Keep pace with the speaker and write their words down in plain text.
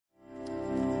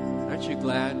Aren't you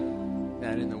glad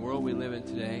that in the world we live in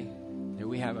today, that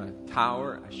we have a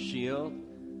tower, a shield?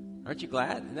 Aren't you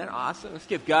glad? Isn't that awesome? Let's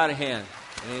give God a hand.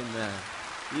 Amen.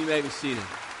 You may be seated.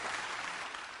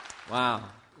 Wow.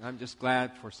 I'm just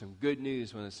glad for some good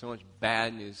news when there's so much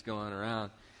bad news going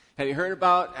around. Have you heard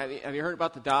about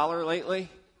the dollar lately?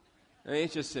 I mean,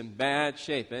 it's just in bad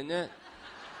shape, isn't it?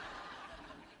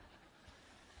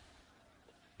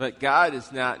 But God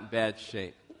is not in bad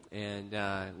shape,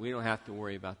 and we don't have to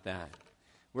worry about that.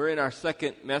 We're in our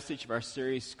second message of our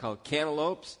series called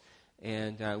Cantaloupes,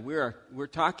 and we're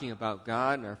talking about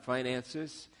God and our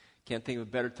finances. Can't think of a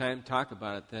better time to talk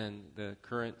about it than the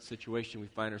current situation we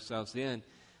find ourselves in.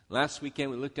 Last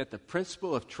weekend we looked at the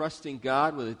principle of trusting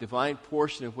God with a divine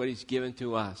portion of what He's given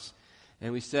to us.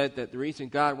 And we said that the reason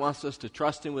God wants us to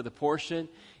trust Him with a portion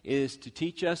is to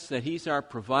teach us that He's our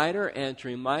provider and to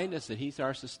remind us that He's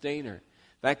our sustainer.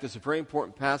 In fact, there's a very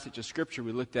important passage of Scripture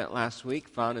we looked at last week,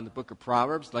 found in the book of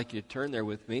Proverbs. I'd like you to turn there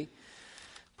with me.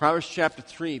 Proverbs chapter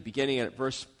 3, beginning at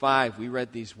verse 5, we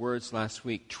read these words last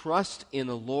week. Trust in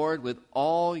the Lord with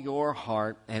all your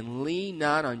heart and lean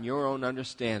not on your own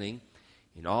understanding.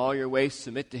 In all your ways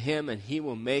submit to Him, and He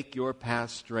will make your path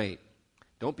straight.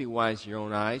 Don't be wise in your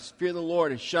own eyes. Fear the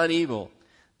Lord and shun evil.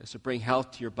 This will bring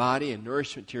health to your body and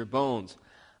nourishment to your bones.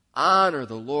 Honor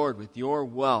the Lord with your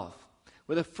wealth,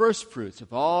 with the first fruits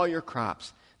of all your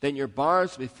crops. Then your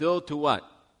barns will be filled to what?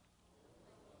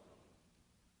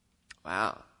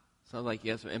 Wow. Sounds like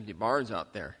you have some empty barns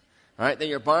out there. All right, then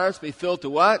your barns will be filled to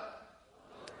what?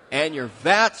 And your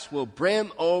vats will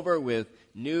brim over with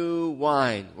new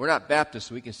wine. We're not Baptists,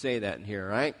 so we can say that in here,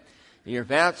 right? And your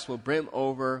vats will brim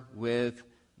over with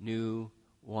new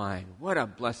wine. What a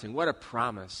blessing. What a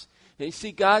promise. And you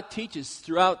see, God teaches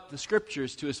throughout the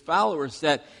Scriptures to His followers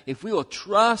that if we will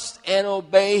trust and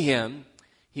obey Him,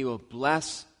 He will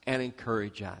bless and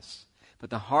encourage us.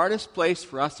 But the hardest place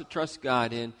for us to trust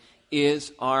God in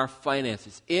is our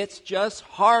finances. It's just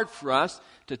hard for us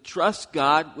to trust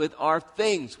God with our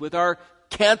things, with our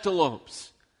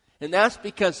cantaloupes. And that's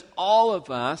because all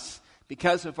of us,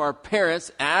 because of our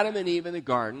parents, Adam and Eve in the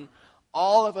garden,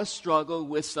 all of us struggle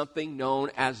with something known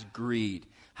as greed.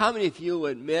 How many of you will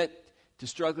admit to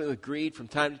struggling with greed from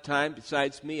time to time?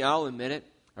 Besides me, I'll admit it.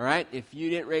 All right? If you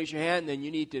didn't raise your hand, then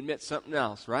you need to admit something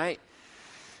else, right?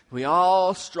 We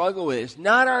all struggle with it. It's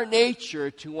not our nature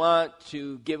to want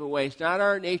to give away. It's not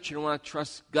our nature to want to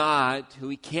trust God, who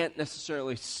we can't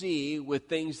necessarily see, with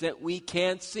things that we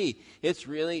can't see. It's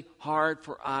really hard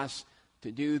for us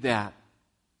to do that.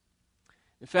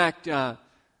 In fact, I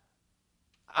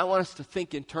want us to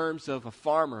think in terms of a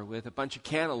farmer with a bunch of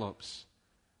cantaloupes.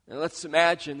 Now let's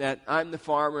imagine that I'm the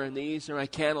farmer and these are my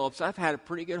cantaloupes. I've had a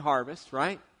pretty good harvest,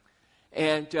 right?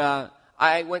 And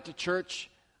I went to church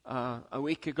a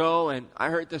week ago, and I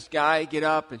heard this guy get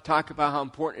up and talk about how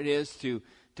important it is to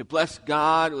bless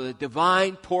God with a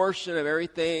divine portion of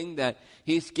everything that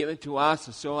He's given to us.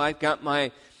 And so I've got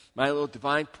my little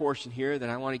divine portion here that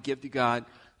I want to give to God.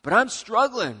 But I'm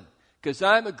struggling because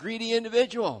I'm a greedy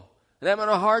individual. And I'm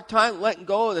having a hard time letting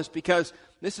go of this because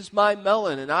this is my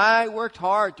melon, and I worked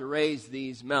hard to raise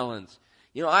these melons.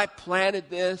 You know, I planted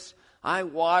this, I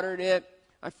watered it,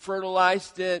 I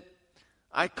fertilized it,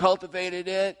 I cultivated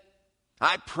it,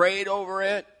 I prayed over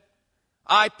it,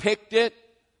 I picked it.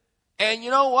 And you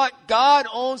know what? God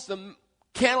owns the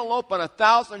cantaloupe on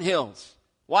 1,000 hills.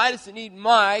 Why does He need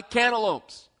my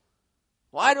cantaloupes?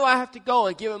 Why do I have to go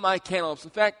and give Him my cantaloupes?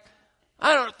 In fact,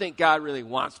 I don't think God really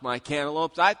wants my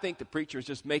cantaloupes. I think the preacher is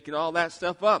just making all that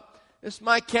stuff up. This is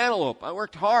my cantaloupe. I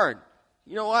worked hard.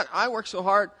 You know what? I worked so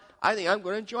hard, I think I'm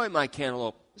going to enjoy my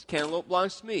cantaloupe. This cantaloupe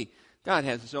belongs to me. God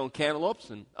has His own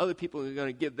cantaloupes, and other people are going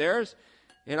to give theirs.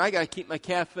 And I got to keep my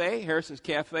cafe, Harrison's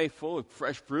Cafe, full of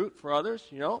fresh fruit for others,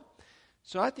 you know.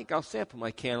 So I think I'll sample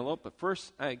my cantaloupe. But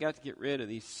first, I got to get rid of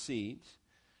these seeds.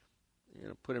 And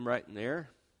I'll put them right in there.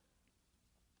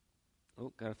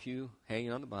 Oh, got a few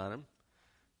hanging on the bottom.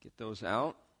 Get those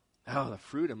out. Oh, the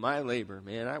fruit of my labor,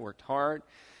 man. I worked hard,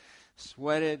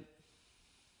 sweated,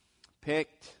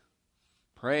 picked,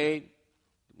 prayed.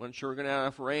 Wasn't sure we were going to have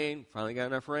enough rain. Finally got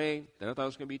enough rain. Then I thought it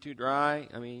was going to be too dry.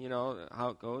 I mean, you know how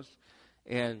it goes.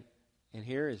 And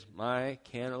here is my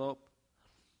cantaloupe.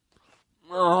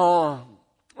 Wow.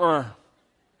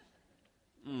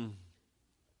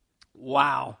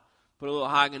 Put a little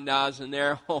Haagen-Dazs in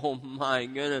there. Oh, my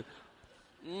goodness.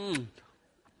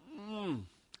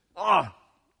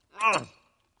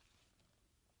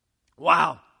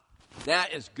 Wow.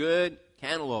 That is good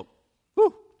cantaloupe.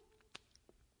 Whew.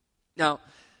 Now,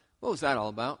 what was that all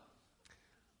about?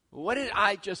 What did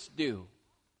I just do?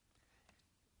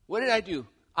 What did I do?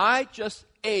 I just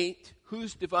ate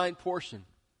whose divine portion?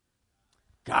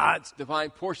 God's divine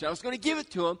portion. I was going to give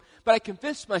it to him, but I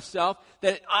convinced myself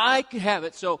that I could have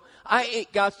it, so I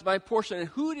ate God's divine portion. And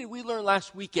who did we learn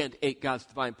last weekend ate God's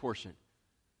divine portion?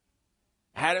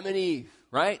 Adam and Eve,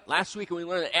 right? Last week we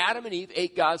learned that Adam and Eve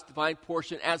ate God's divine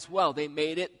portion as well. They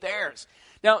made it theirs.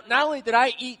 Now, not only did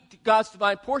I eat God's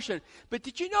divine portion, but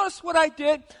did you notice what I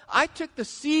did? I took the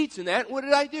seeds in that, and what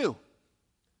did I do?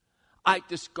 I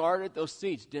discarded those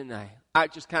seeds, didn't I? I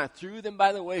just kind of threw them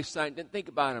by the wayside, didn't think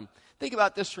about them. Think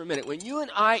about this for a minute. When you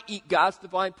and I eat God's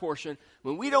divine portion,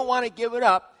 when we don't want to give it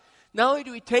up, not only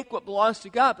do we take what belongs to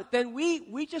God, but then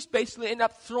we just basically end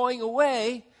up throwing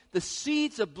away the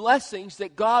seeds of blessings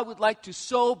that God would like to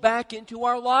sow back into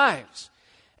our lives.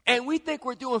 And we think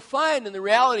we're doing fine, and the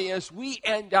reality is we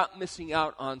end up missing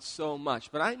out on so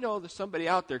much. But I know there's somebody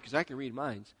out there, because I can read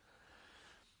minds,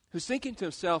 who's thinking to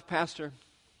himself, Pastor,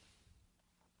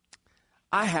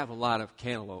 I have a lot of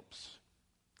cantaloupes,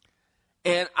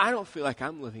 and I don't feel like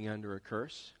I'm living under a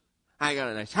curse. I got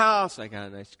a nice house, I got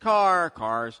a nice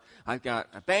cars, I've got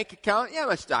a bank account. Yeah,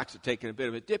 my stocks are taking a bit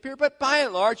of a dip here, but by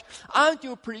and large, I'm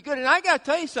doing pretty good. And I got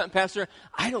to tell you something, Pastor,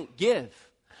 I don't give.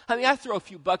 I mean, I throw a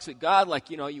few bucks at God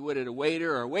like, you would at a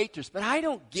waiter or a waitress, but I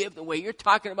don't give the way you're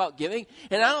talking about giving,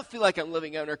 and I don't feel like I'm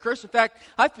living under a curse. In fact,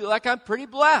 I feel like I'm pretty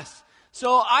blessed.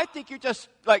 So I think you're just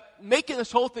like making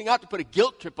this whole thing out to put a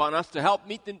guilt trip on us to help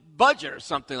meet the budget or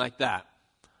something like that.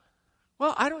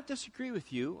 Well, I don't disagree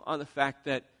with you on the fact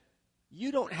that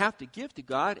you don't have to give to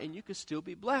God and you could still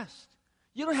be blessed.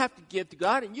 You don't have to give to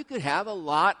God and you could have a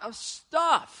lot of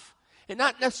stuff and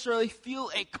not necessarily feel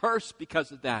a curse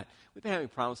because of that. We've been having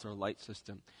problems with our light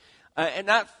system. And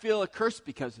not feel a curse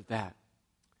because of that.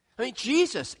 I mean,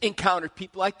 Jesus encountered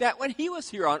people like that when he was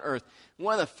here on earth.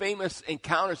 One of the famous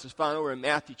encounters is found over in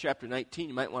Matthew chapter 19.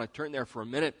 You might want to turn there for a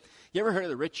minute. You ever heard of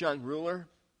the rich young ruler?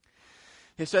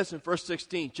 It says in verse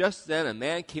 16, just then a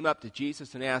man came up to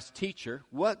Jesus and asked, Teacher,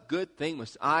 what good thing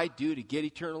must I do to get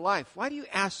eternal life? Why do you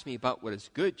ask me about what is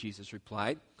good? Jesus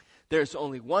replied, there's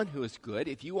only one who is good.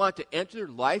 If you want to enter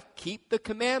life, keep the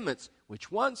commandments.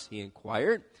 Which ones? He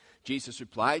inquired. Jesus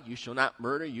replied, you shall not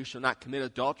murder, you shall not commit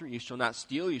adultery, you shall not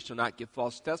steal, you shall not give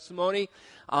false testimony,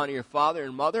 honor your father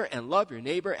and mother, and love your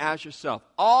neighbor as yourself.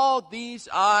 All these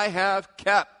I have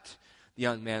kept. The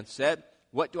young man said,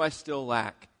 what do I still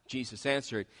lack? Jesus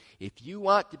answered, if you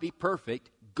want to be perfect,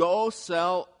 go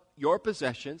sell your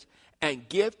possessions and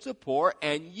give to the poor,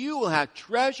 and you will have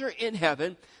treasure in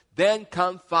heaven. Then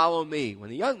come follow me. When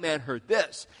the young man heard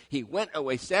this, he went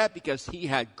away sad because he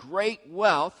had great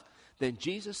wealth. Then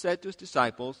Jesus said to his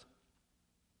disciples,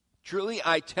 truly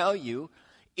I tell you,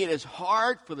 it is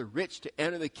hard for the rich to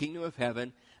enter the kingdom of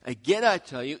heaven. Again, I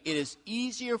tell you, it is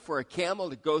easier for a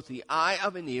camel to go through the eye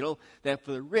of a needle than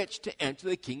for the rich to enter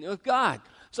the kingdom of God.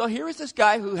 So here is this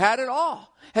guy who had it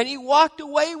all, and he walked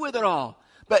away with it all.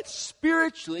 But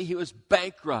spiritually, he was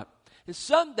bankrupt. And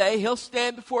someday he'll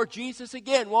stand before Jesus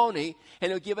again, won't he?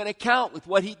 And he'll give an account with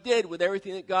what he did with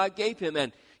everything that God gave him.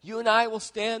 And you and I will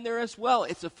stand there as well.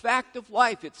 It's a fact of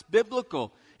life. It's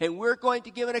biblical. And we're going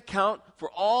to give an account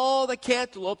for all the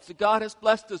cantaloupes that God has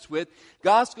blessed us with.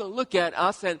 God's going to look at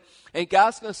us and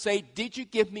God's going to say, did you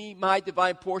give me my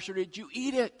divine portion or did you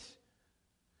eat it?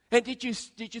 And did you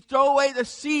throw away the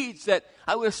seeds that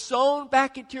I would have sown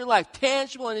back into your life,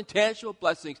 tangible and intangible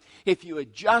blessings, if you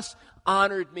had just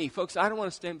honored me? Folks, I don't want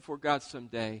to stand before God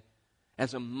someday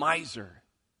as a miser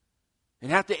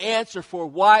and have to answer for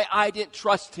why I didn't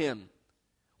trust him,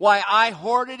 why I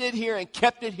hoarded it here and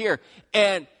kept it here,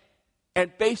 and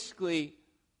basically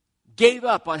gave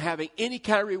up on having any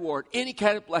kind of reward, any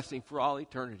kind of blessing for all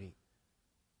eternity.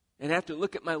 And have to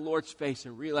look at my Lord's face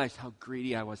and realize how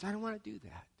greedy I was. I don't want to do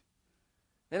that.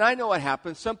 And I know what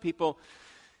happens. Some people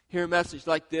hear a message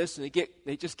like this and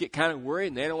they just get kind of worried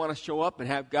and they don't want to show up and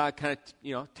have God kind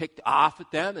of, ticked off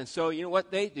at them. And so, you know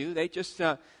what they do? They just,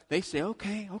 they say,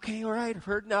 okay, all right, I've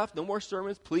heard enough. No more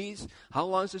sermons, please. How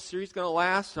long is this series going to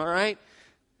last? All right,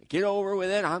 get over with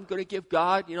it. I'm going to give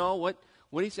God,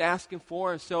 what he's asking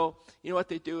for. And so, you know what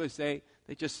they do is they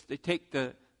take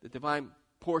the divine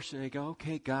portion and they go,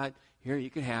 okay, God, here, you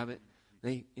can have it.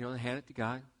 They hand it to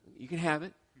God. You can have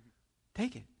it.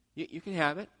 Take it. You can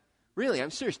have it. Really,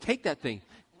 I'm serious. Take that thing.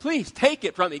 Please take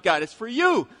it from me, God. It's for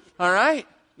you. All right?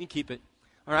 You can keep it.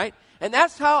 All right? And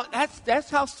that's how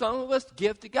some of us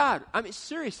give to God. I mean,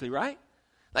 seriously, right?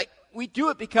 Like, we do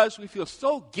it because we feel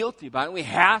so guilty about it. We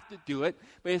have to do it,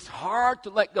 but it's hard to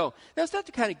let go. That's not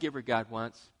the kind of giver God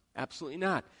wants. Absolutely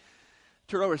not.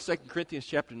 Turn over to 2 Corinthians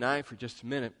chapter 9 for just a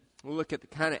minute. We'll look at the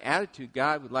kind of attitude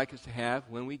God would like us to have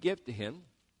when we give to him.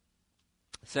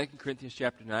 2 Corinthians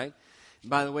chapter 9. And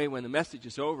by the way, when the message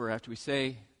is over, after we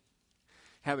say,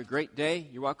 have a great day.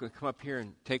 You're welcome to come up here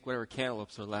and take whatever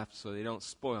cantaloupes are left so they don't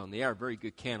spoil. And they are very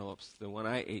good cantaloupes. The one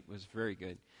I ate was very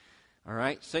good. All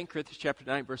right, 2 Corinthians chapter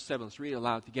 9, verse 7. Let's read it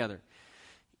aloud together.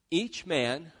 Each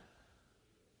man...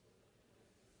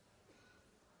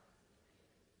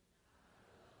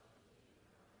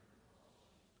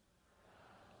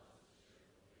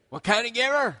 What kind of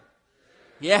giver?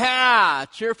 Yeah,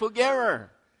 cheerful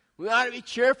giver. We ought to be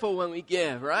cheerful when we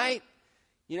give, right?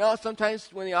 You know, sometimes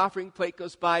when the offering plate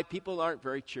goes by, people aren't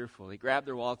very cheerful. They grab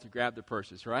their wallets or grab their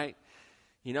purses, right?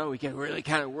 You know, we get really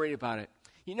kind of worried about it.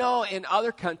 You know, in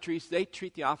other countries, they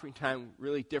treat the offering time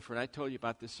really different. I told you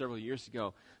about this several years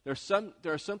ago. There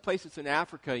are some places in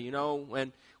Africa, you know,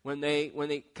 when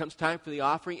it comes time for the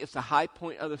offering, it's the high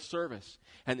point of the service.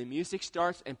 And the music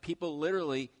starts and people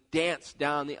literally dance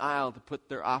down the aisle to put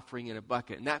their offering in a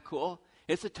bucket. Isn't that cool?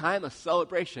 It's a time of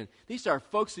celebration. These are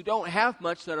folks who don't have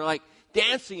much that are like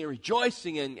dancing and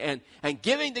rejoicing and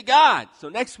giving to God. So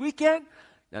next weekend,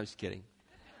 no, I'm just kidding.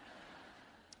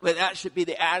 But that should be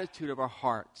the attitude of our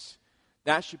hearts.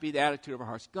 That should be the attitude of our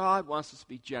hearts. God wants us to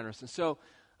be generous. And so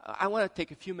I want to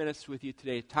take a few minutes with you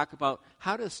today to talk about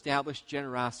how to establish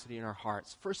generosity in our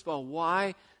hearts. First of all,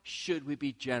 why should we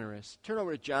be generous? Turn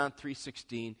over to John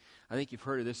 3:16. I think you've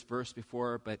heard of this verse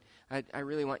before, but I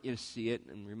really want you to see it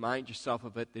and remind yourself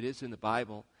of it. That is in the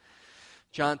Bible.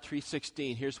 John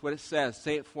 3:16. Here's what it says.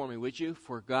 Say it for me, would you?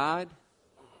 For God...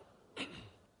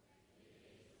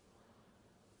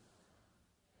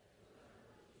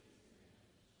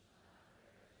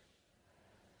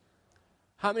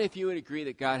 How many of you would agree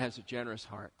that God has a generous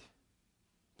heart?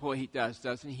 Boy, he does,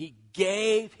 doesn't he? He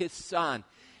gave his son.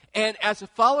 And as a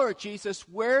follower of Jesus,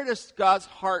 where does God's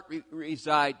heart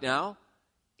reside now?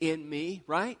 In me,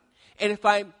 right? And if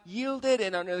I'm yielded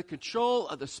and under the control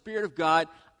of the Spirit of God,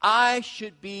 I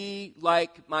should be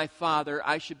like my Father.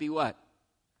 I should be what?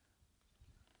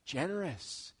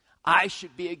 Generous. I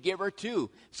should be a giver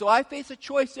too. So I face a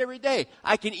choice every day.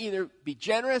 I can either be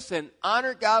generous and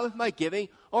honor God with my giving,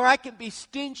 or I can be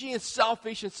stingy and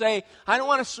selfish and say, I don't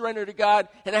want to surrender to God,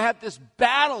 and I have this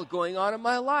battle going on in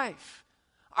my life.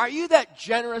 Are you that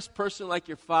generous person like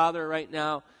your father right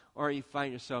now, or you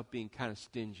find yourself being kind of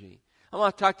stingy? I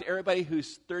want to talk to everybody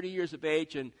who's 30 years of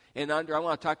age and under. I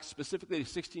want to talk specifically to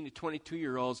 16 to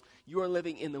 22-year-olds. You are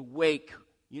living in the wake.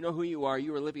 You know who you are.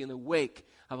 You are living in the wake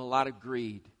of a lot of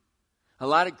greed. A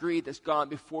lot of greed that's gone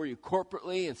before you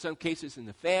corporately, in some cases in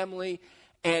the family.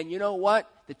 And you know what?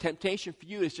 The temptation for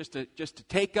you is just to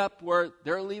take up where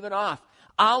they're leaving off.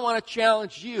 I want to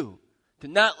challenge you to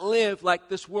not live like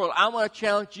this world. I want to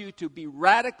challenge you to be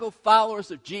radical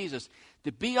followers of Jesus,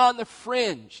 to be on the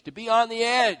fringe, to be on the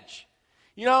edge.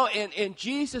 You know, in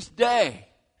Jesus' day,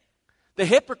 the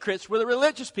hypocrites were the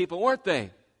religious people, weren't they?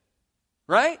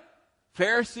 Right?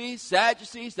 Pharisees,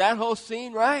 Sadducees, that whole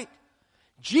scene, right?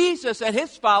 Jesus and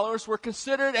his followers were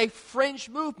considered a fringe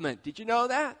movement. Did you know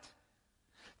that?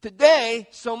 Today,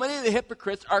 so many of the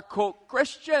hypocrites are, quote,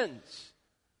 Christians.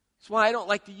 That's why I don't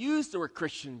like to use the word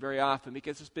Christian very often,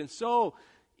 because it's been so,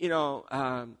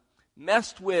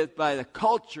 messed with by the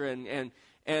culture, and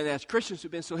as Christians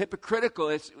who've been so hypocritical,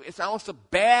 it's almost a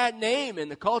bad name in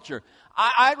the culture.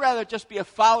 I'd rather just be a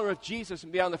follower of Jesus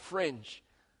and be on the fringe.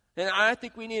 And I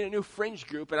think we need a new fringe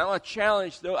group, and I want to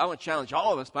challenge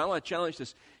all of us, but I want to challenge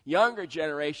this younger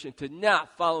generation to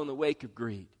not follow in the wake of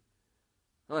greed.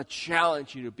 I want to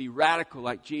challenge you to be radical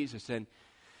like Jesus and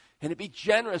to be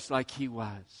generous like he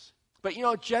was. But you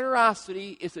know,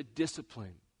 generosity is a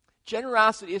discipline.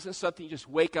 Generosity isn't something you just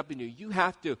wake up and do. You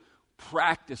have to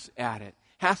practice at it. It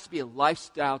has to be a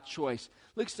lifestyle choice.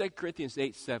 Look at 2 Corinthians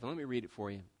 8:7. Let me read it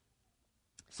for you.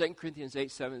 2 Corinthians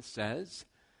 8:7 says,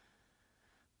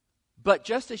 but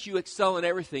just as you excel in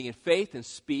everything, in faith and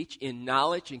speech, in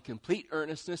knowledge, in complete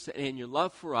earnestness, and in your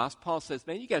love for us, Paul says,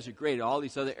 man, you guys are great at all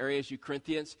these other areas, you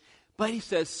Corinthians. But he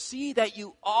says, see that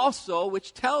you also,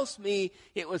 which tells me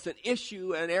it was an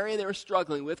issue, an area they were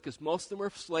struggling with, because most of them were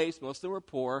slaves, most of them were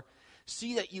poor.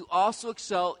 See that you also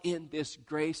excel in this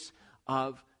grace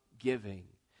of giving.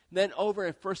 And then over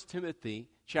in 1 Timothy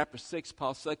chapter 6,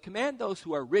 Paul said, command those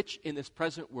who are rich in this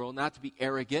present world not to be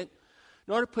arrogant,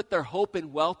 nor to put their hope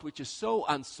in wealth, which is so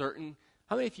uncertain.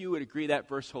 How many of you would agree that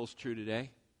verse holds true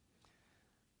today?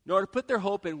 Nor to put their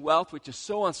hope in wealth, which is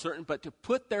so uncertain, but to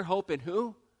put their hope in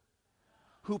who?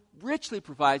 Who richly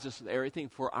provides us with everything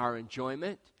for our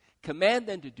enjoyment. Command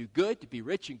them to do good, to be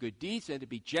rich in good deeds, and to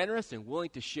be generous and willing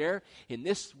to share. In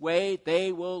this way,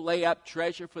 they will lay up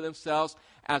treasure for themselves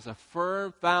as a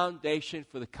firm foundation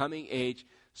for the coming age,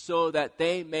 so that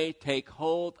they may take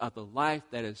hold of the life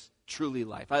that is truly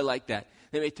life. I like that.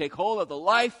 They may take hold of the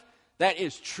life that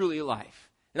is truly life.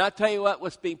 And I'll tell you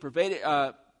what's being paraded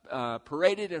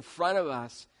in front of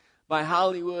us by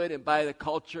Hollywood and by the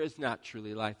culture is not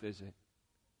truly life, is it?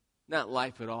 Not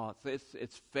life at all.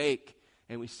 It's fake,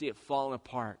 and we see it falling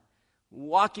apart.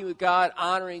 Walking with God,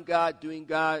 honoring God, doing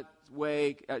God's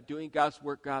way, doing God's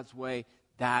work God's way,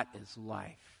 that is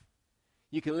life.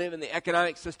 You can live in the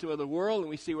economic system of the world, and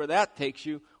we see where that takes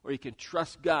you, or you can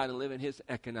trust God and live in His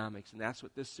economics, and that's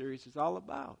what this series is all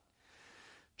about.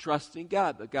 Trusting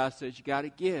God, but God says you got to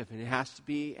give, and it has to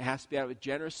be out of a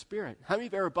generous spirit. How many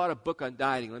of you ever bought a book on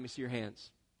dieting? Let me see your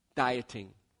hands. Dieting.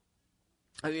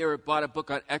 Have you ever bought a book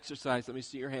on exercise? Let me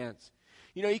see your hands.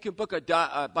 You know, you can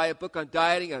buy a book on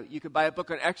dieting. You can buy a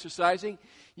book on exercising.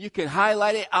 You can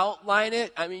highlight it, outline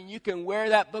it. I mean, you can wear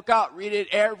that book out, read it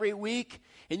every week,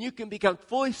 and you can become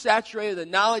fully saturated with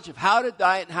the knowledge of how to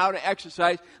diet and how to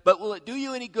exercise. But will it do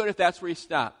you any good if that's where you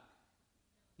stop?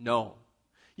 No.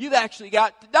 You've actually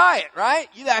got to diet, right?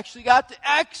 You've actually got to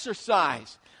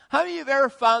exercise. How many of you have ever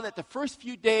found that the first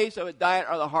few days of a diet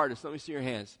are the hardest? Let me see your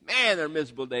hands. Man, they're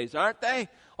miserable days, aren't they?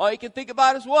 All you can think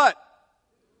about is what?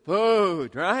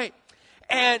 Food, right?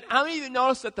 And how many of you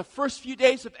notice that the first few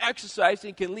days of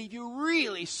exercising can leave you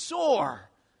really sore,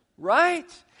 right?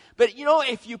 But you know,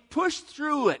 if you push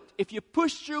through it, if you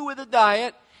push through with a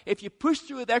diet, if you push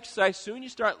through with exercise, soon you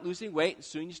start losing weight and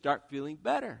soon you start feeling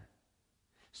better.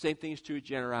 Same thing is true with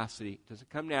generosity. It doesn't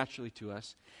come naturally to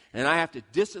us. And I have to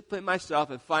discipline myself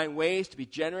and find ways to be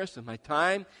generous with my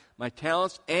time, my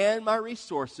talents, and my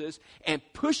resources, and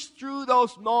push through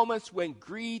those moments when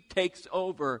greed takes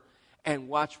over and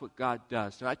watch what God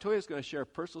does. Now, I told you I was going to share a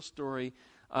personal story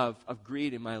of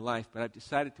greed in my life, but I've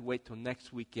decided to wait till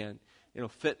next weekend. It'll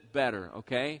fit better,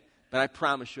 okay? But I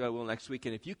promise you I will next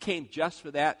weekend. If you came just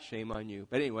for that, shame on you.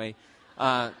 But anyway,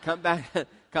 come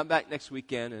back next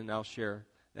weekend, and I'll share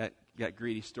that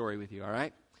greedy story with you, all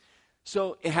right?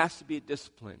 So it has to be a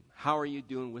discipline. How are you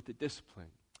doing with the discipline?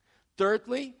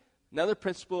 Thirdly, another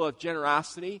principle of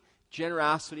generosity.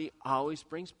 Generosity always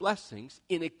brings blessings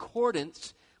in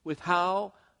accordance with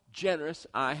how generous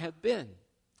I have been.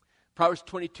 Proverbs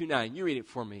 22:9. You read it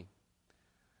for me.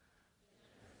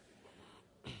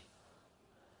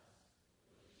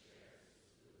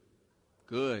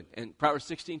 Good. And Proverbs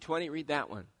 16:20, read that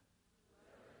one.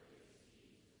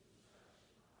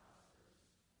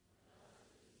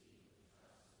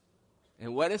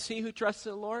 And what is he who trusts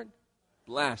in the Lord?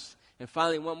 Blessed. And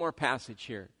finally, one more passage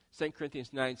here. 2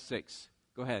 Corinthians 9:6.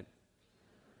 Go ahead.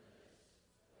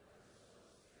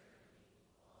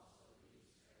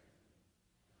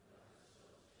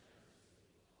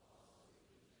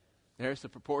 There's the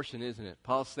proportion, isn't it?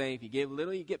 Paul's saying if you give a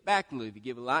little, you get back a little. If you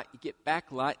give a lot, you get back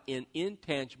a lot in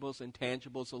intangibles and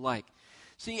tangibles alike.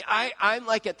 See, I'm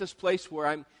like at this place where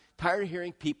I'm tired of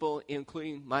hearing people,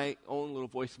 including my own little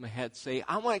voice in my head, say,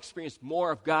 I want to experience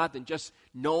more of God than just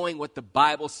knowing what the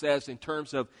Bible says in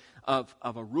terms of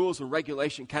a rules and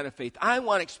regulation kind of faith. I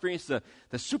want to experience the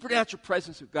supernatural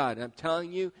presence of God. And I'm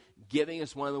telling you, giving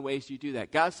is one of the ways you do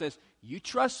that. God says, you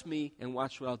trust me and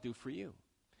watch what I'll do for you.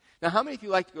 Now, how many of you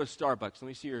like to go to Starbucks? Let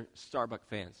me see your Starbucks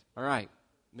fans. All right.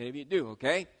 Many of you do,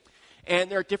 okay?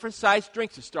 And there are different sized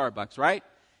drinks at Starbucks, right?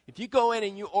 If you go in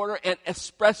and you order an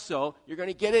espresso, you're going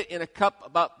to get it in a cup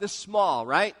about this small,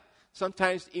 right?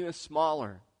 Sometimes even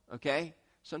smaller, okay?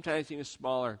 Sometimes even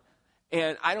smaller.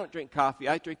 And I don't drink coffee.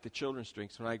 I drink the children's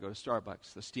drinks when I go to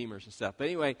Starbucks, the steamers and stuff. But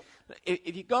anyway,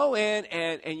 if you go in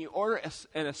and you order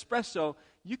an espresso,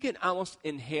 you can almost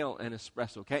inhale an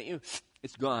espresso, can't you?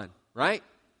 It's gone, right?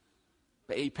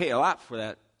 But you pay a lot for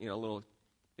that, little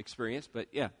experience. But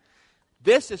yeah.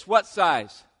 This is what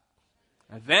size?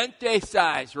 A venti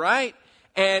size, right?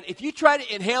 And if you try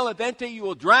to inhale a venti, you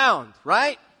will drown,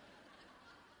 right?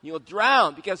 You'll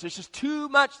drown because there's just too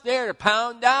much there to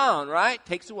pound down, right?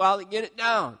 Takes a while to get it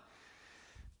down.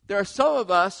 There are some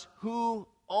of us who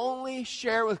only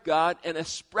share with God an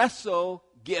espresso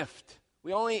gift.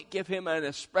 We only give him an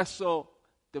espresso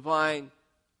divine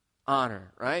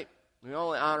honor, right? We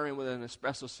only honor him with an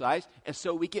espresso size. And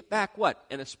so we get back what?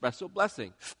 An espresso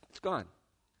blessing. It's gone.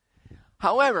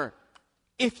 However,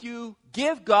 if you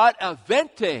give God a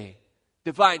venti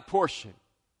divine portion,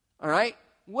 all right,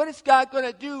 what is God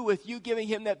going to do with you giving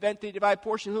him that venti divine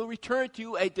portion? He'll return to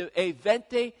you a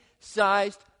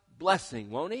venti-sized blessing,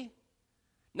 won't he?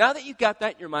 Now that you've got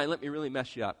that in your mind, let me really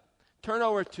mess you up. Turn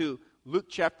over to Luke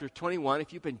chapter 21.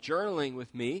 If you've been journaling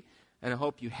with me, and I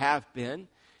hope you have been,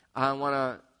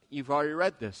 you've already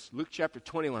read this. Luke chapter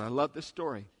 21. I love this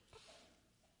story.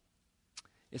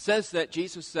 It says that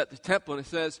Jesus is at the temple, and it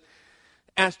says,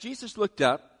 as Jesus looked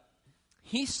up,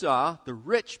 he saw the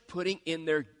rich putting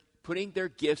their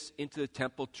gifts into the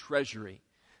temple treasury.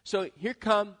 So here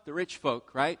come the rich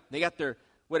folk, right? They got their,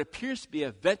 what appears to be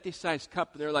a venti-sized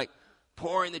cup, and they're like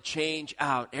pouring the change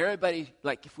out. Everybody,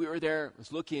 like if we were there,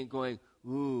 was looking and going,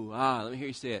 ooh, let me hear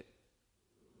you say it.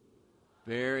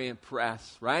 Very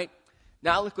impressed, right?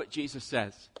 Now look what Jesus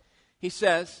says. He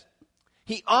says,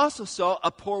 he also saw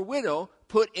a poor widow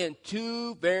put in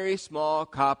 2 very small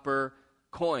copper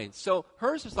coins. So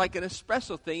hers is like an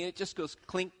espresso thing, and it just goes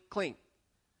clink, clink.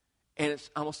 And it's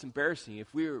almost embarrassing.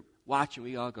 If we were watching,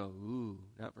 we all go, ooh,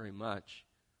 not very much.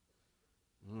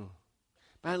 Ooh.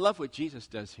 But I love what Jesus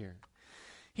does here.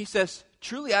 He says,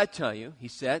 truly I tell you, he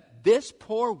said, this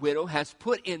poor widow has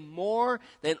put in more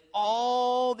than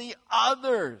all the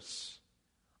others.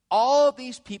 All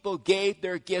these people gave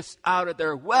their gifts out of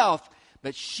their wealth,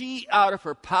 but she out of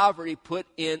her poverty put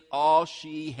in all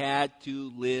she had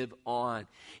to live on.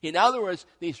 In other words,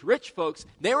 these rich folks,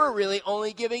 they were really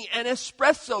only giving an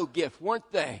espresso gift,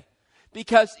 weren't they?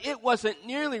 Because it wasn't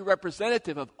nearly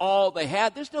representative of all they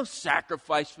had. There's no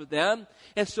sacrifice for them.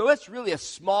 And so it's really a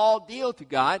small deal to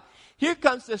God. Here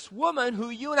comes this woman who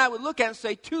you and I would look at and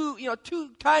say, two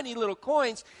tiny little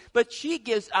coins, but she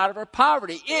gives out of her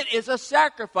poverty. It is a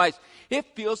sacrifice.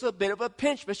 It feels a bit of a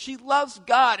pinch, but she loves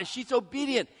God and she's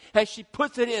obedient and she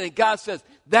puts it in, and God says,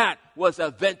 that was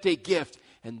a venti gift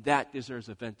and that deserves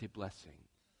a venti blessing.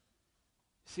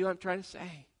 See what I'm trying to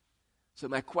say? So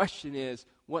my question is,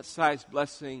 what size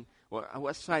blessing, or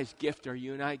what size gift are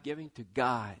you and I giving to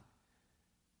God?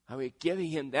 Are we giving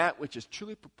him that which is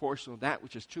truly proportional, that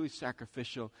which is truly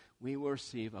sacrificial? We will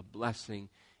receive a blessing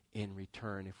in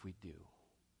return if we do.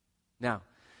 Now,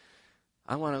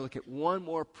 I want to look at one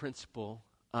more principle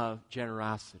of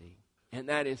generosity, and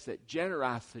that is that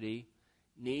generosity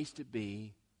needs to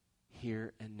be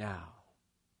here and now.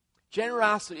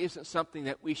 Generosity isn't something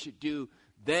that we should do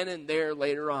then and there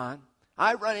later on.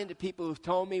 I run into people who've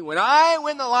told me, when I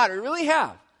win the lottery, really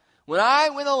have, when I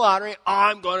win the lottery,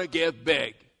 I'm going to give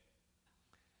big.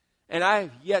 And I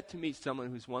have yet to meet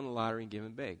someone who's won the lottery and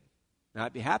given big. Now,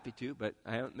 I'd be happy to, but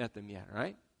I haven't met them yet,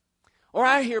 right? Or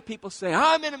I hear people say,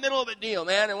 I'm in the middle of a deal,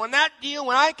 man, and when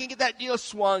I can get that deal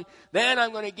swung, then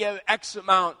I'm going to give X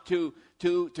amount to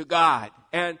God.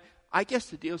 And I guess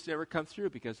the deals never come through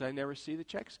because I never see the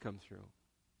checks come through.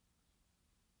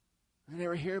 I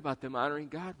never hear about them honoring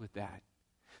God with that.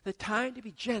 The time to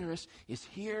be generous is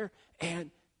here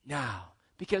and now,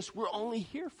 because we're only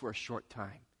here for a short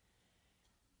time.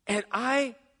 And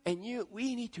I and you,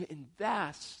 we need to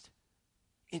invest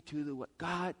into what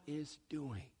God is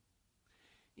doing.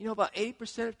 You know, about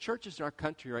 80% of churches in our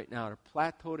country right now are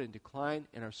plateaued and declined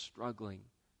and are struggling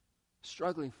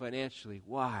financially.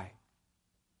 Why?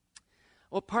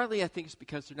 Well, partly I think it's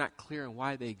because they're not clear on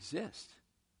why they exist.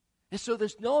 And so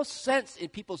there's no sense in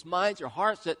people's minds or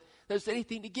hearts that there's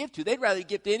anything to give to. They'd rather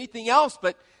give to anything else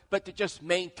but to just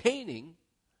maintaining.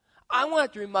 I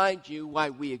want to remind you why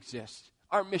we exist.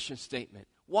 Our mission statement.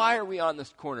 Why are we on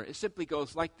this corner? It simply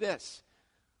goes like this.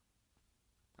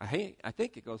 I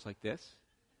think it goes like this.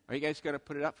 Are you guys going to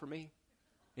put it up for me?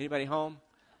 Anybody home?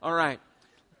 All right.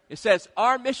 It says,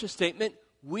 our mission statement,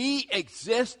 we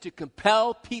exist to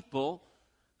compel people,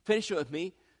 finish it with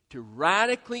me, to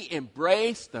radically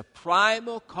embrace the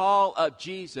primal call of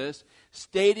Jesus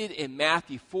stated in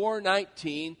Matthew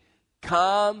 4:19,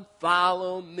 come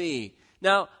follow me.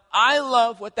 Now, I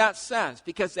love what that says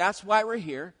because that's why we're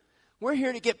here. We're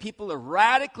here to get people to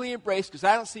radically embrace, because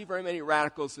I don't see very many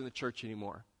radicals in the church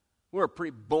anymore. We're a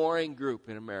pretty boring group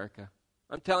in America.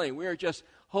 I'm telling you, we're just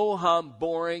ho-hum,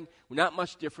 boring. We're not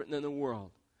much different than the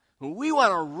world. We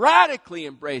want to radically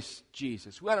embrace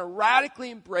Jesus. We want to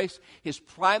radically embrace his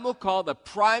primal call. The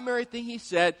primary thing he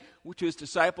said to his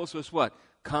disciples was what?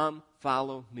 Come,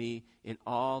 follow me in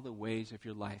all the ways of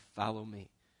your life. Follow me.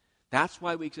 That's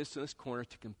why we exist in this corner,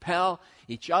 to compel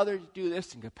each other to do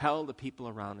this and compel the people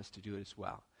around us to do it as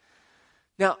well.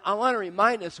 Now, I want to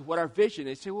remind us of what our vision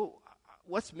is. Say, well,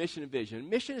 what's mission and vision?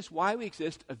 Mission is why we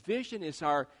exist. A vision is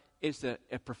a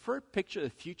preferred picture of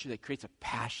the future that creates a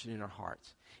passion in our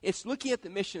hearts. It's looking at the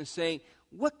mission and saying,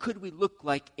 what could we look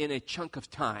like in a chunk of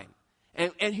time?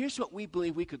 And here's what we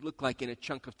believe we could look like in a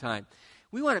chunk of time.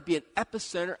 We want to be an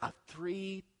epicenter of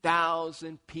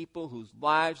 3,000 people whose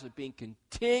lives are being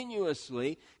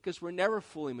continuously, because we're never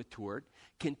fully matured,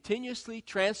 continuously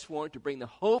transformed to bring the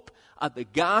hope of the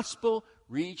gospel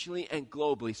regionally and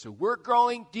globally. So we're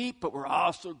growing deep, but we're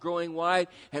also growing wide,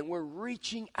 and we're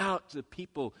reaching out to the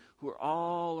people who are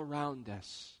all around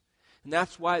us. And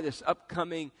that's why this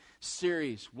upcoming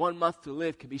series, 1 Month to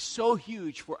Live, can be so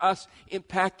huge for us,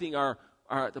 impacting our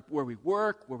where we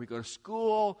work, where we go to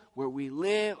school, where we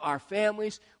live, our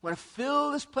families. We want to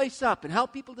fill this place up and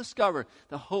help people discover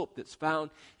the hope that's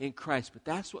found in Christ. But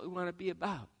that's what we want to be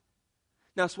about.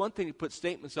 Now, it's one thing to put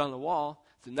statements on the wall.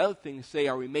 It's another thing to say,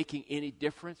 are we making any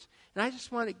difference? And I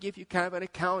just want to give you kind of an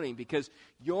accounting because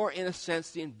you're, in a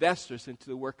sense, the investors into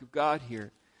the work of God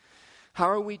here. How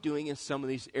are we doing in some of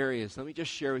these areas? Let me just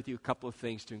share with you a couple of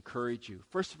things to encourage you.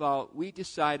 First of all, we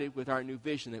decided with our new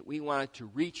vision that we wanted to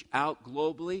reach out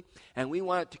globally, and we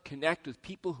wanted to connect with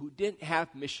people who didn't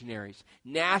have missionaries,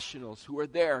 nationals who are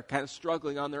there kind of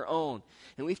struggling on their own.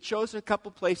 And we've chosen a couple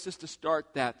places to start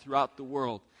that throughout the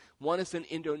world. One is in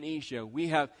Indonesia.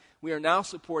 We are now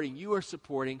supporting, you are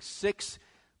supporting 6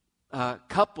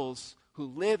 couples who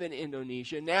live in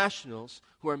Indonesia, nationals,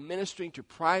 who are ministering to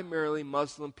primarily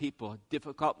Muslim people, a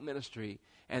difficult ministry,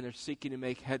 and they're seeking to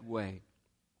make headway.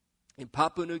 In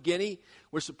Papua New Guinea,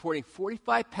 we're supporting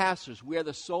 45 pastors. We are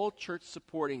the sole church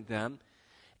supporting them.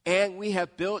 And you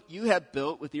have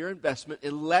built, with your investment,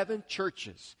 11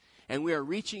 churches. And we are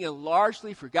reaching a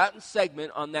largely forgotten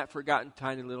segment on that forgotten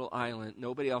tiny little island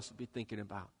nobody else would be thinking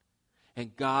about.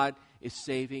 And God is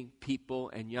saving people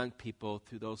and young people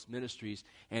through those ministries,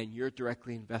 and you're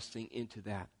directly investing into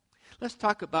that. Let's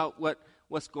talk about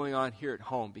what's going on here at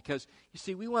home, because you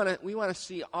see, we want to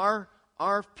see our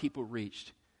people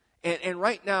reached. And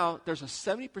right now, there's a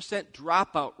 70%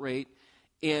 dropout rate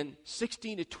in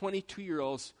 16 to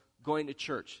 22-year-olds going to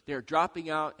church. They're dropping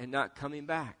out and not coming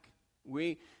back.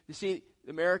 You see,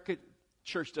 the American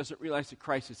church doesn't realize the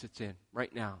crisis it's in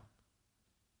right now.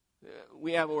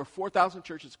 We have over 4,000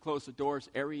 churches close the doors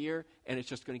every year, and it's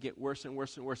just going to get worse and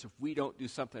worse and worse if we don't do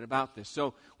something about this.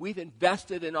 So we've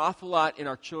invested an awful lot in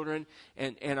our children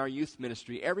and our youth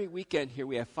ministry. Every weekend here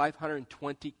we have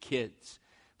 520 kids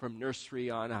from nursery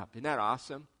on up. Isn't that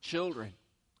awesome? Children.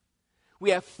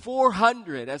 We have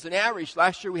 400 as an average.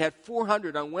 Last year we had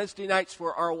 400 on Wednesday nights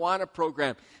for our Awana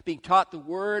program being taught the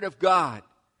Word of God.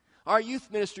 Our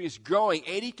youth ministry is growing,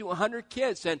 80 to 100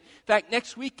 kids. And in fact,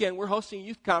 next weekend, we're hosting a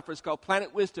youth conference called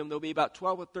Planet Wisdom. There'll be about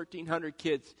 12 or 1,300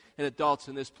 kids and adults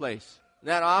in this place. Isn't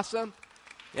that awesome?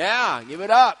 Yeah, give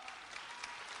it up.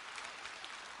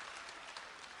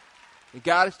 And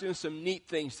God is doing some neat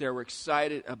things there. We're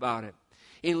excited about it.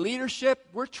 In leadership,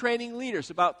 we're training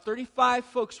leaders. About 35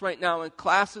 folks right now in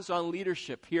classes on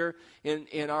leadership here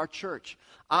in our church.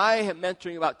 I am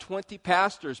mentoring about 20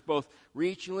 pastors, both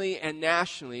regionally and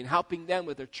nationally, and helping them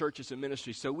with their churches and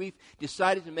ministries. So we've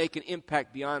decided to make an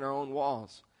impact beyond our own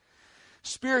walls.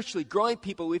 Spiritually, growing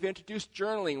people, we've introduced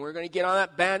journaling. We're going to get on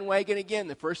that bandwagon again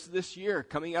the first of this year,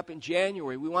 coming up in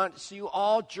January. We want to see you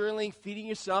all journaling, feeding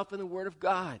yourself in the Word of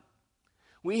God.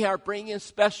 We are bringing in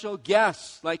special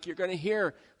guests, like you're going to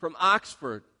hear from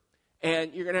Oxford.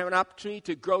 And you're going to have an opportunity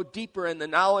to grow deeper in the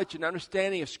knowledge and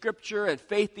understanding of Scripture and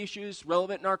faith issues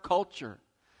relevant in our culture.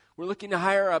 We're looking to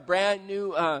hire a brand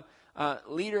new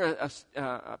leader,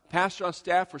 a pastor on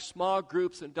staff for small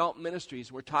groups and adult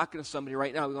ministries. We're talking to somebody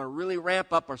right now. We want to really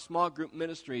ramp up our small group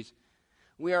ministries.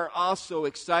 We are also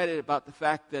excited about the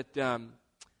fact that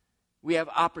we have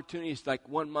opportunities like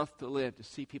 1 month to live to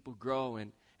see people grow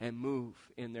and move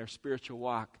in their spiritual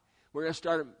walk. We're going to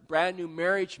start a brand new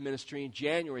marriage ministry in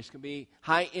January. It's going to be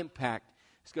high impact.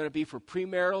 It's going to be for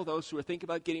premarital, those who are thinking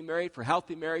about getting married, for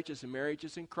healthy marriages and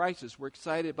marriages in crisis. We're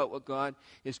excited about what God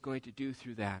is going to do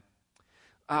through that.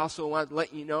 I also want to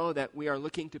let you know that we are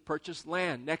looking to purchase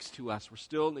land next to us. We're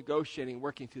still negotiating,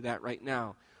 working through that right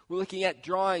now. We're looking at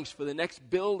drawings for the next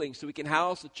building so we can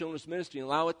house the children's ministry and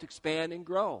allow it to expand and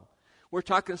grow. We're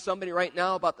talking to somebody right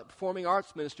now about the performing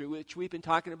arts ministry, which we've been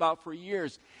talking about for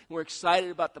years. And we're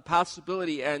excited about the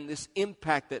possibility and this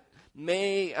impact that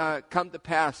may come to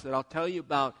pass that I'll tell you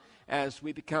about as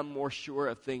we become more sure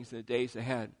of things in the days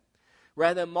ahead.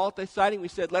 Rather than multi-siting, we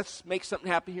said, let's make something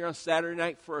happen here on Saturday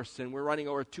night first. And we're running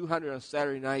over 200 on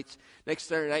Saturday nights. Next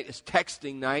Saturday night is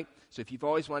texting night. So if you've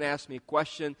always want to ask me a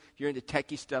question, if you're into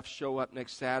techie stuff, show up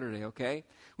next Saturday, okay?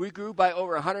 We grew by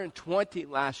over 120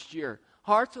 last year.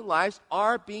 Hearts and lives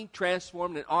are being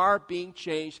transformed and are being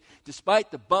changed. Despite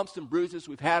the bumps and bruises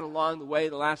we've had along the way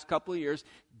the last couple of years,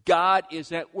 God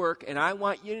is at work, and I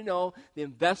want you to know the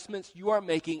investments you are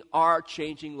making are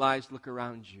changing lives. Look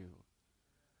around you.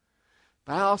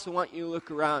 But I also want you to look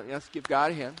around. Let's give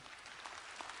God a hand.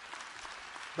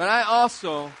 But I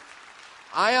also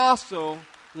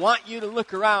want you to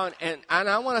look around, and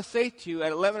I want to say to you,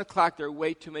 at 11 o'clock, there are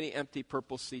way too many empty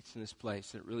purple seats in this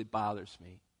place. It really bothers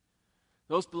me.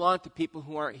 Those belong to people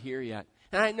who aren't here yet.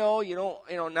 And I know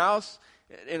now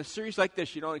in a series like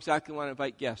this, you don't exactly want to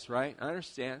invite guests, right? I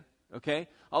understand, okay?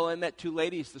 Although I met 2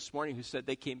 ladies this morning who said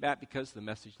they came back because of the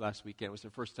message last weekend. It was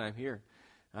their first time here.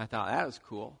 And I thought, that was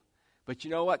cool. But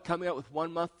you know what? Coming up with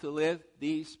 1 month to live,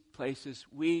 these places,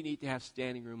 we need to have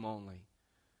standing room only.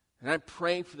 And I'm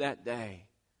praying for that day.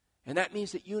 And that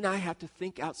means that you and I have to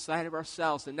think outside of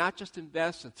ourselves and not just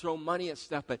invest and throw money at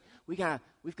stuff, but we've got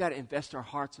to invest our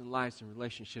hearts and lives in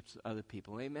relationships with other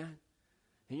people. Amen?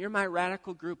 And you're my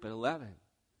radical group at 11.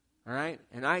 All right?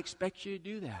 And I expect you to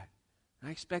do that. I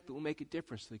expect that we'll make a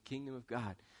difference to the kingdom of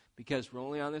God because we're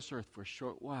only on this earth for a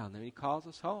short while. And then He calls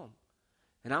us home.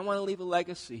 And I want to leave a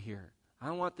legacy here. I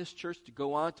want this church to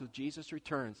go on till Jesus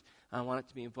returns. I want it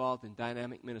to be involved in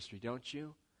dynamic ministry, don't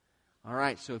you? All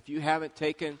right, so if you have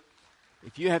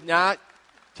not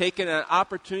taken an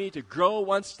opportunity to grow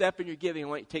one step in your giving, I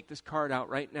want you to take this card out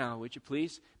right now, would you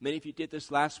please? Many of you did this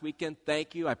last weekend.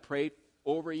 Thank you. I prayed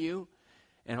over you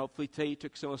and hopefully tell you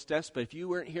took some of those steps. But if you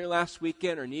weren't here last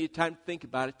weekend or needed time to think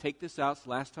about it, take this out. It's the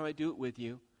last time I do it with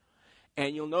you.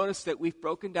 And you'll notice that we've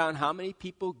broken down how many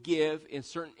people give in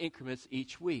certain increments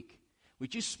each week.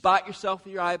 Would you spot yourself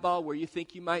with your eyeball where you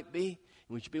think you might be?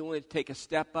 And would you be willing to take a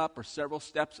step up or several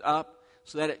steps up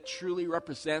so that it truly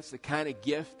represents the kind of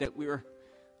gift that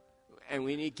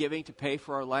we need giving to pay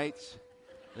for our lights?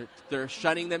 They're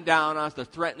shutting them down on us. They're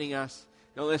threatening us.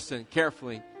 Now listen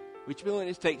carefully. Would you be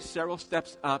willing to take several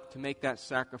steps up to make that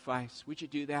sacrifice? Would you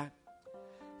do that?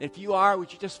 If you are,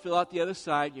 would you just fill out the other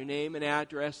side, your name and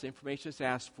address, the information that's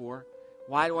asked for.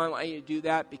 Why do I want you to do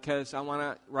that? Because I want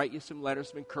to write you some letters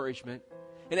of encouragement.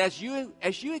 And as you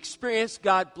experience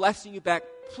God blessing you back,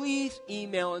 please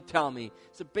email and tell me.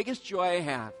 It's the biggest joy I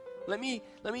have. Let me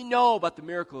know about the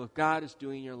miracle that God is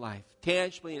doing in your life,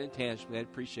 tangibly and intangibly. I'd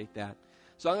appreciate that.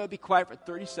 So I'm going to be quiet for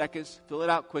 30 seconds, fill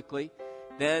it out quickly.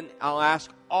 Then I'll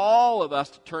ask all of us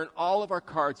to turn all of our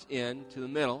cards in to the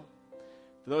middle.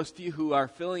 For those of you who are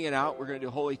filling it out, we're going to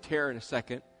do Holy Terror in a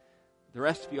second. The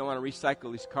rest of you, I want to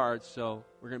recycle these cards, so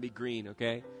we're going to be green,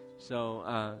 okay?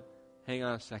 So hang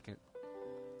on a second.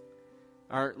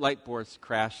 Our light boards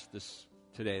crashed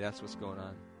today. That's what's going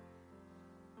on.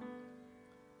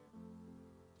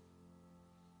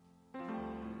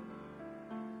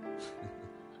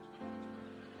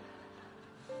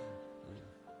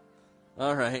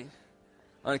 All right.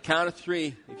 On a count of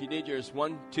 3, if you did yours,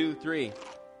 1, 2, 3.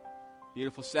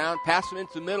 Beautiful sound. Pass them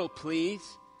into the middle, please.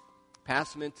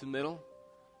 Pass them into the middle.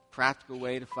 Practical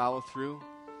way to follow through.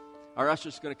 Our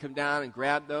usher's going to come down and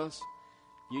grab those.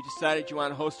 You decided you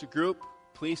want to host a group,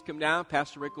 please come down.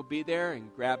 Pastor Rick will be there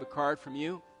and grab a card from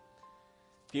you.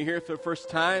 If you're here for the first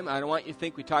time, I don't want you to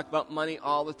think we talk about money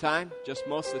all the time, just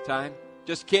most of the time.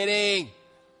 Just kidding.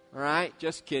 All right?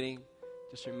 Just kidding.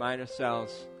 Just remind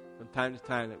ourselves from time to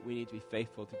time that we need to be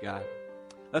faithful to God.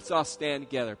 Let's all stand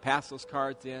together. Pass those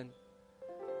cards in.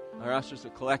 Our ushers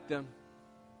will collect them.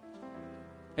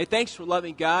 Hey, thanks for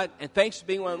loving God, and thanks for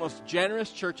being one of the most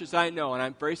generous churches I know, and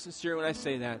I'm very sincere when I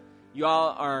say that. You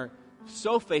all are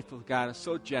so faithful to God and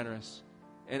so generous,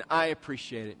 and I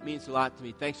appreciate it. It means a lot to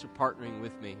me. Thanks for partnering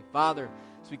with me. Father,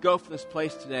 as we go from this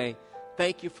place today,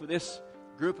 thank you for this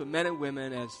group of men and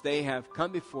women as they have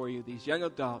come before you, these young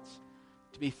adults,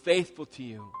 to be faithful to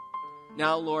you.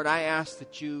 Now, Lord, I ask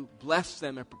that you bless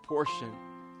them in proportion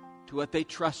to what they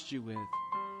trust you with.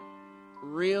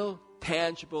 Real,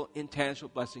 tangible, intangible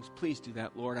blessings. Please do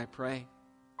that, Lord, I pray.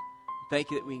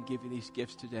 Thank you that we can give you these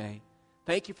gifts today.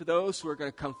 Thank you for those who are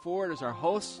going to come forward as our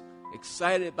hosts,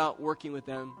 excited about working with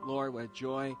them. Lord, what a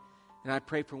joy. And I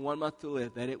pray for 1 month to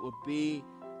live that it will be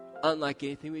unlike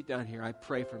anything we've done here. I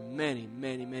pray for many,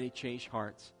 many, many changed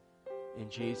hearts. In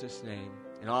Jesus' name.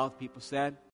 And all the people said,